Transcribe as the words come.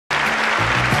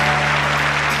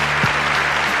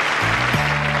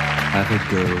I've had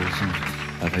girls and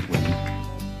I've had women.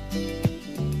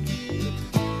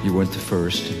 You weren't the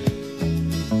first,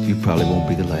 and you probably won't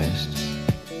be the last.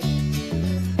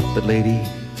 But lady,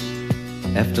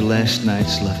 after last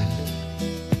night's loving,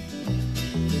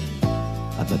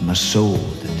 I bet my soul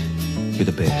that you're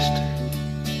the best.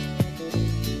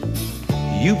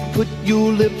 You put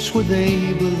your lips where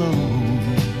they belong.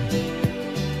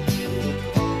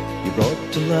 You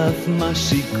brought to life my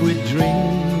secret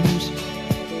dreams.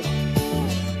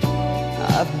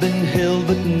 I've been held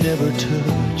but never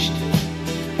touched.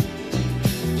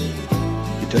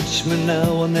 You touch me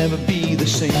now, I'll never be the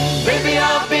same. Baby,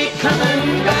 I'll be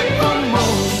coming back for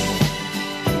more.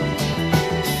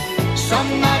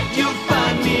 Some night you'll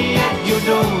find me at your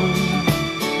door.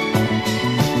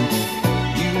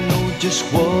 You know just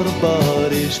what a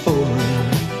body's for.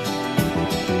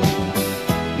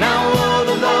 Now all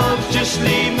the love just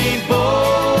leave me bored.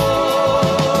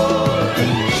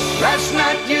 Last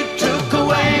night you took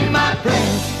away my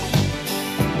breath,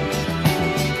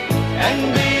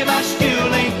 and babe, I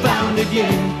still ain't found it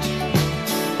yet.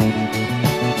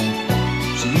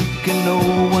 So you can know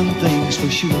one thing's for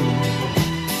sure,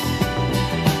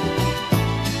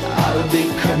 I'll be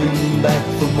coming back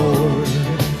for more.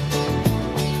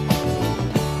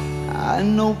 I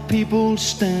know people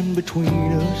stand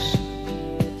between us.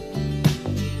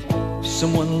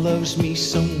 Someone loves me,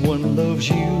 someone loves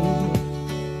you.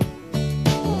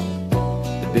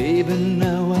 But baby,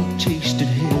 now I've tasted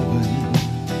heaven.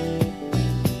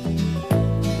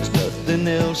 There's nothing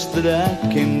else that I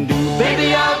can do.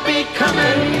 Baby, I'll be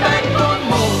coming back for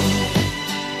more.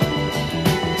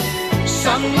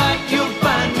 Some night you'll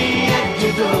find me at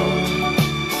your door.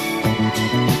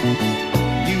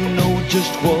 You know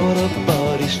just what a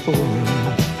body's for.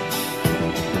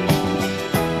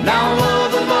 Now